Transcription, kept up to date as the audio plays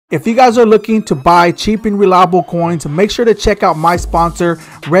If you guys are looking to buy cheap and reliable coins, make sure to check out my sponsor,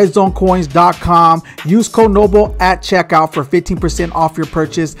 redzonecoins.com. Use code NOBLE at checkout for 15% off your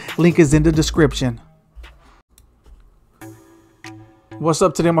purchase. Link is in the description. What's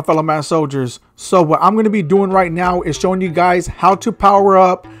up today, my fellow man soldiers? So what I'm going to be doing right now is showing you guys how to power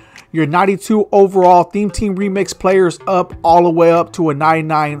up your 92 overall Theme Team Remix players up all the way up to a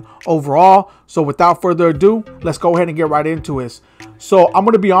 99 overall. So without further ado, let's go ahead and get right into it. So I'm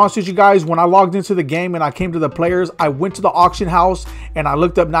going to be honest with you guys, when I logged into the game and I came to the players, I went to the auction house and I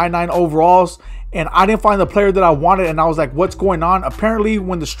looked up 99 overalls and I didn't find the player that I wanted, and I was like, what's going on? Apparently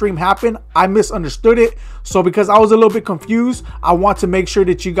when the stream happened, I misunderstood it. So because I was a little bit confused, I want to make sure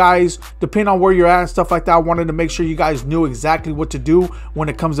that you guys, depending on where you're at and stuff like that, I wanted to make sure you guys knew exactly what to do when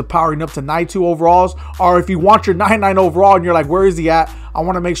it comes to powering up to 92 overalls. Or if you want your 99 overall and you're like, where is he at? I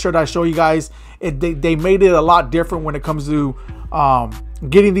want to make sure that I show you guys they made it a lot different when it comes to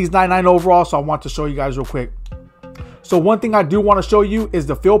getting these 99 overalls. So I want to show you guys real quick. So one thing I do want to show you is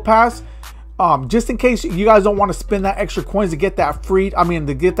the field pass. Just in case you guys don't want to spend that extra coins to get that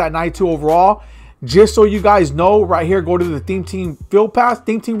to get that 92 overall, just so you guys know, right here, go to the Theme Team Field Pass,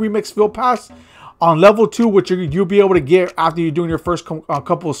 Theme Team Remix Field Pass on level 2, which you'll be able to get after you're doing your first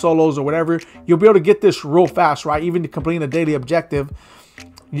couple of solos or whatever. You'll be able to get this real fast, right? Even to complete a daily objective.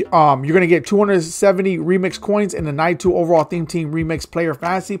 You're going to get 270 remix coins in the 92 overall Theme Team Remix Player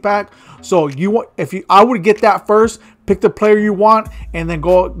Fantasy Pack. So I would get that first, pick the player you want, and then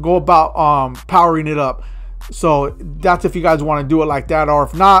go about powering it up. So that's if you guys want to do it like that, or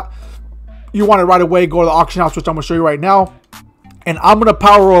if not, you want it right away, go to the auction house, which I'm going to show you right now. And I'm going to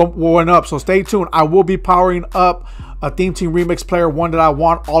power one up, so stay tuned. I will be powering up a Theme Team Remix player, one that I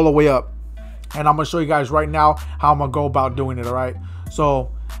want, all the way up. And I'm going to show you guys right now how I'm going to go about doing it, all right?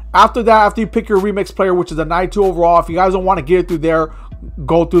 So after that, after you pick your remix player, which is a 92 overall, if you guys don't want to get it through there,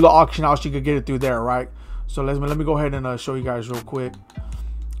 go through the auction house. You could get it through there, right? So let me go ahead and show you guys real quick.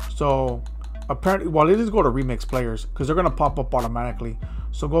 So apparently, well, it is go to remix players because they're going to pop up automatically.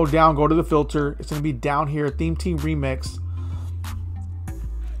 So go down, go to the filter. It's going to be down here, Theme Team Remix.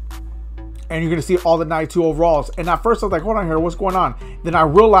 And you're going to see all the 92 overalls. And at first I was like, hold on here, what's going on? Then I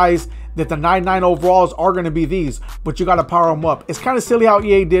realized that the 99 overalls are going to be these, but you got to power them up. It's kind of silly how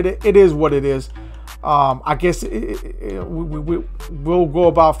EA did it. It is what it is. I guess we'll go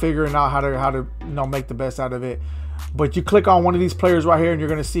about figuring out how to make the best out of it. But you click on one of these players right here and you're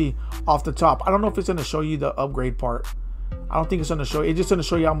going to see off the top. I don't know if it's going to show you the upgrade part. I don't think it's going to show you. It's just going to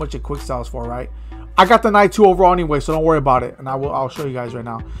show you how much it quick sells for, right? I got the 92 overall anyway, so don't worry about it. And I'll show you guys right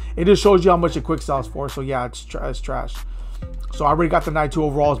now. It just shows you how much it quick sells for. So yeah, it's trash. So I already got the 92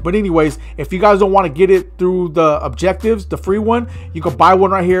 overalls. But anyways, if you guys don't want to get it through the objectives, the free one, you can buy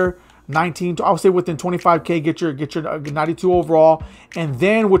one right here. 19, I would say within 25K, get your 92 overall. And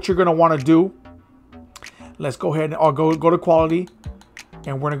then what you're gonna want to do, let's go ahead and go to quality.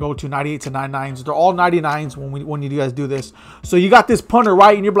 And we're gonna go to 98 to 99s. They're all 99s when you guys do this. So you got this punter,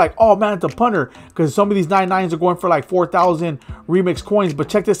 right? And you're like, oh man, it's a punter, because some of these 99s are going for like 4,000 remix coins. But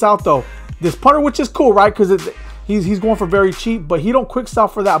check this out though, this punter, which is cool, right? Because he's going for very cheap, but he don't quick sell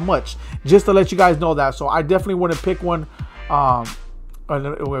for that much. Just to let you guys know that. So I definitely wouldn't pick one.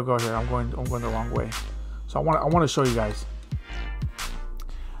 We'll go here. I'm going the wrong way. So I want to show you guys.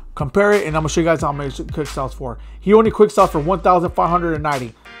 Compare it, and I'm gonna show you guys how much it quick sells for. He only quick sells for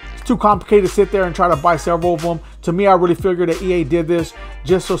 1,590. It's too complicated to sit there and try to buy several of them. To me, I really figured that EA did this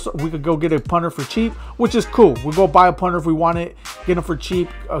just so we could go get a punter for cheap, which is cool. We'll go buy a punter if we want it, get them for cheap,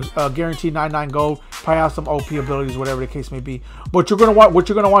 guaranteed 99 gold, probably have some OP abilities, whatever the case may be. But what you're gonna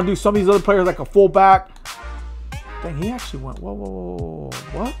want to do, some of these other players like a fullback. Dang, he actually went, whoa,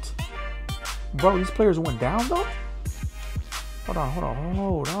 what? Bro, these players went down though? Hold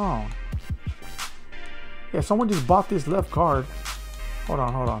on. Yeah, someone just bought this left card. Hold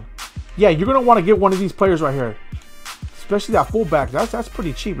on. Yeah, you're gonna want to get one of these players right here, especially that fullback. That's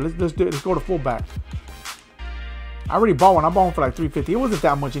pretty cheap. Let's go to fullback. I already bought one. I bought one for like 350. It wasn't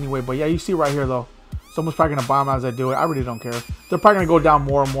that much anyway, but yeah, you see right here though. Someone's probably gonna buy them as I do it. I really don't care. They're probably gonna go down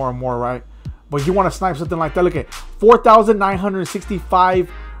more and more, right? But you want to snipe something like that. Look at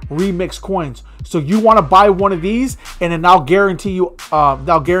 4,965 remix coins. So you want to buy one of these, and then I'll guarantee you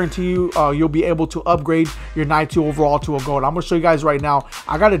you'll be able to upgrade your 92 overall to a gold. I'm gonna show you guys right now.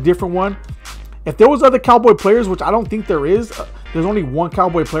 I got a different one. If there was other cowboy players, which I don't think there is, there's only one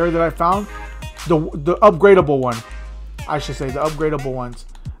cowboy player that I found. The upgradable one, I should say, the upgradable ones.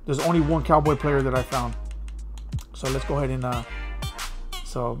 There's only one cowboy player that I found. So let's go ahead and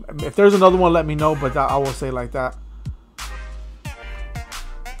so if there's another one, let me know, but I will say like that.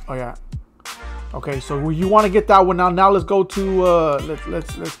 Oh yeah. Okay, so you want to get that one now. Now let's go to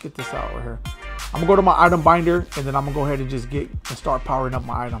let's get this out right here. I'm gonna go to my item binder, and then I'm gonna go ahead and just start powering up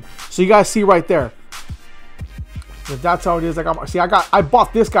my item. So you guys see right there. If that's how it is, like I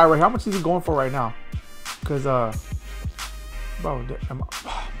bought this guy right here. How much is he going for right now? Because bro, oh my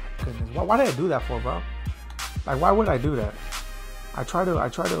goodness, why did I do that for, bro? Like, why would I do that? I try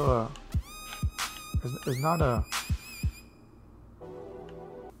to it's not a.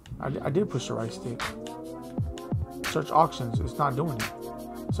 I did push the right stick. Search auctions. It's not doing it.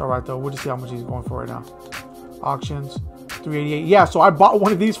 It's all right though. We'll just see how much he's going for right now. Auctions, 388. Yeah, so I bought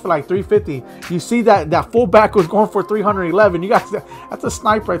one of these for like 350. You see that fullback was going for 311. You guys, that's a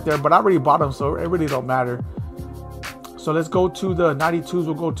snipe right there. But I already bought them, so it really don't matter. So let's go to the 92s.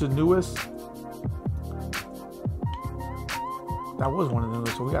 We'll go to newest. That was one of the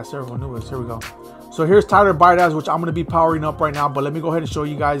newest. So we got several newest. Here we go. So here's Tyler Bidas, which I'm going to be powering up right now. But let me go ahead and show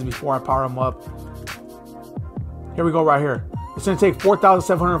you guys before I power them up. Here we go right here. It's going to take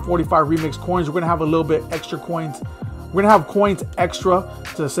 4,745 remix coins. We're going to have a little bit extra coins. We're going to have coins extra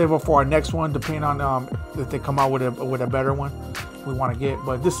to save up for our next one, depending on if they come out with a better one we want to get.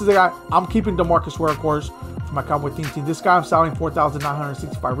 But this is the guy. I'm keeping DeMarcus Ware, of course, for my Cowboy team. This guy, I'm selling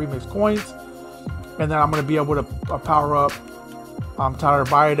 4,965 remix coins. And then I'm going to be able to power up Tyler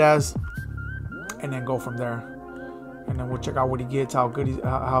Bidas, and then go from there. And then we'll check out what he gets, how good he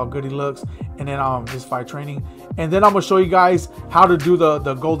looks, and then this fight training. And then I'm gonna show you guys how to do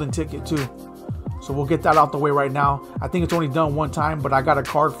the golden ticket too. So we'll get that out the way right now. I think it's only done one time, but I got a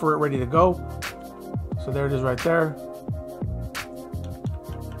card for it ready to go. So there it is right there.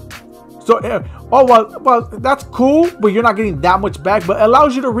 So well, that's cool, but you're not getting that much back. But it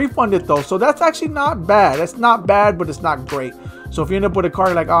allows you to refund it though, so that's actually not bad. That's not bad, but it's not great. So if you end up with a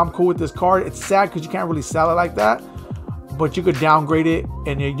card like, oh, I'm cool with this card, it's sad because you can't really sell it like that. But you could downgrade it,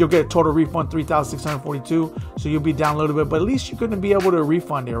 and you'll get a total refund 3,642. So you'll be down a little bit, but at least you're going to be able to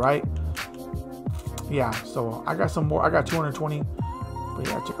refund it, right? Yeah. So I got some more. I got 220. But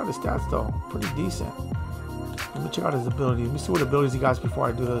yeah, check out his stats though. Pretty decent. Let me check out his abilities. Let me see what abilities he got before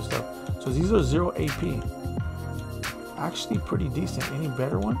I do those stuff. So these are 0 AP. Actually pretty decent. Any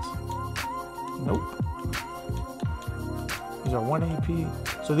better ones? Nope. These are 1 AP.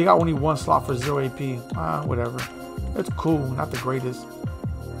 So they got only one slot for 0 AP. Whatever. It's cool. Not the greatest.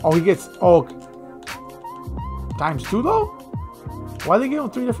 Oh, he gets... Oh. ×2 though? Why they give him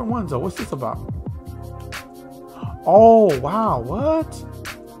 3 different ones though? What's this about? Oh, wow. What?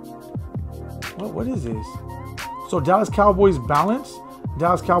 What is this? So Dallas Cowboys Balance,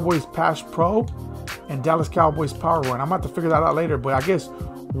 Dallas Cowboys Pass Pro, and Dallas Cowboys Power Run. I'm going to have to figure that out later, but I guess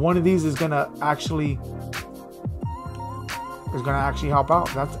one of these is going to actually help out.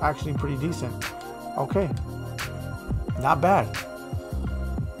 That's actually pretty decent. Okay. Not bad.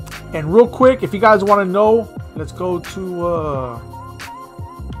 And real quick, if you guys want to know, let's go to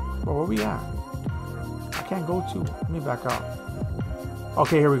where we at? I can't go to. Let me back out.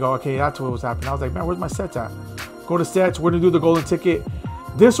 Okay, here we go. Okay, that's what was happening. I was like, man, where's my sets at? Go to sets. We're gonna do the golden ticket.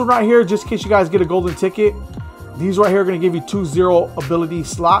 This one right here, just in case you guys get a golden ticket, these right here are gonna give you 2 0 ability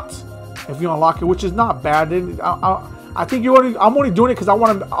slots if you unlock it, which is not bad. I think I'm only doing it because I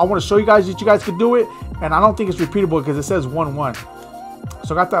want to show you guys that you guys could do it, and I don't think it's repeatable because it says 1-1.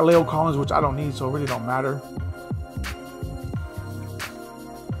 So I got that Leo Collins, which I don't need, so it really don't matter.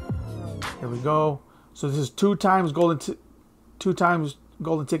 Here we go. So this is 2 times golden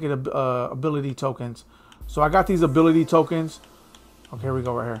ticket ability tokens. So I got these ability tokens. Okay, here we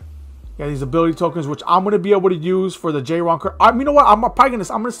go right here. Yeah, these ability tokens, which I'm going to be able to use for the J-Ron. You know what? I'm going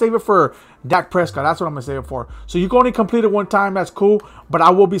to save it for Dak Prescott. That's what I'm going to save it for. So you can only complete it one time. That's cool. But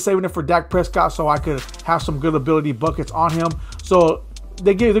I will be saving it for Dak Prescott so I could have some good ability buckets on him. So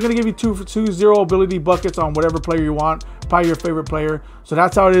they're going to give you 2 0 ability buckets on whatever player you want. Probably your favorite player. So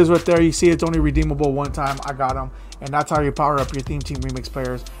that's how it is right there. You see it's only redeemable one time. I got them. And that's how you power up your Theme Team Remix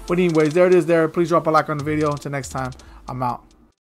players. But anyways, there it is there. Please drop a like on the video. Until next time, I'm out.